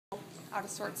out of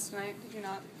sorts tonight. Did you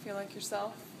not feel like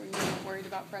yourself? Were you worried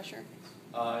about pressure?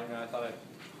 I thought I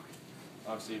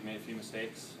obviously made a few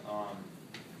mistakes.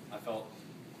 I felt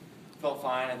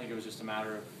fine. I think it was just a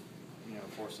matter of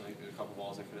forcing a couple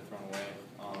balls I could have thrown away.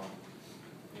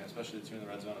 Especially the two in the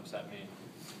red zone upset me.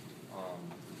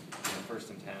 First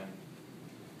and 10.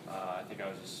 I think I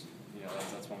was just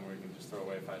that's one where you can just throw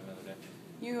away if I had another day.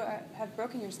 You have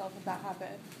broken yourself of that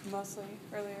habit mostly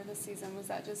earlier this season. Was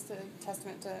that just a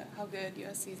testament to how good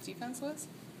USC's defense was?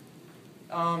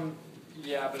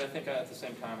 Yeah, but I think at the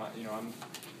same time, I'm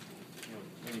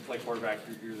when you play quarterback,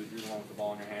 you're the one with the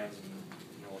ball in your hands, and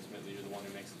ultimately you're the one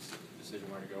who makes the decision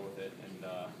where to go with it. And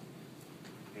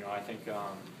I think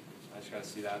I just got to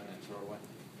see that and then throw it away.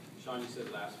 Sean, you said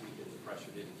last week that the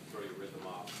pressure didn't throw your rhythm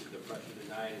off. Did the pressure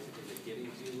tonight, is it getting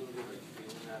to you a little bit? Are you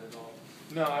feeling that at all?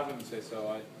 No, I wouldn't say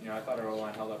so. I thought our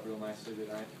O-line held up real nicely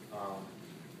tonight.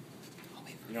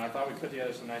 I thought we put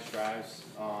together some nice drives.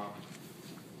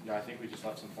 I think we just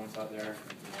left some points out there.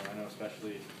 I know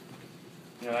especially,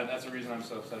 that's the reason I'm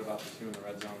so upset about the two in the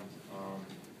red zone.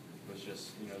 Was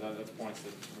just, that's points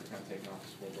that we're kind of taking off the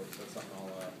scoreboard. So that's something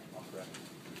I'll correct.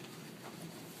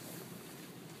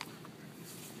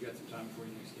 You got some time before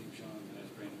your next game, Sean? I'm going to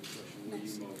ask Brandon this question. What are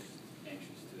you most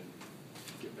anxious to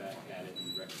get back at it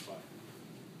and rectify?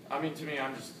 To me,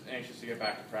 I'm just anxious to get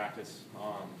back to practice.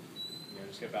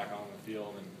 Just get back on the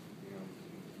field and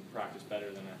practice better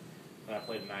than I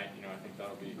played tonight. I think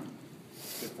that'll be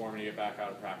good for me to get back out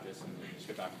of practice and just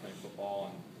get back to playing football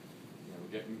and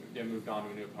get moved on to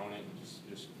a new opponent and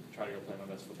just try to go play my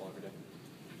best football every day.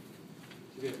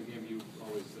 So after the game, you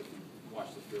always watch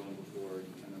the film before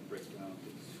you kind of break down.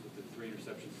 With the 3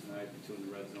 interceptions tonight, the 2 in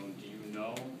the red zone, do you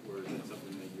know, or is that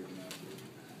something that you're going to have to do?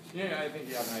 Yeah, I think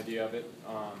you have an idea of it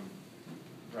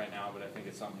right now, but I think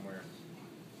it's something where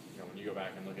when you go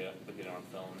back and look at it on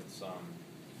film, it's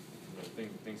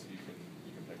things that you can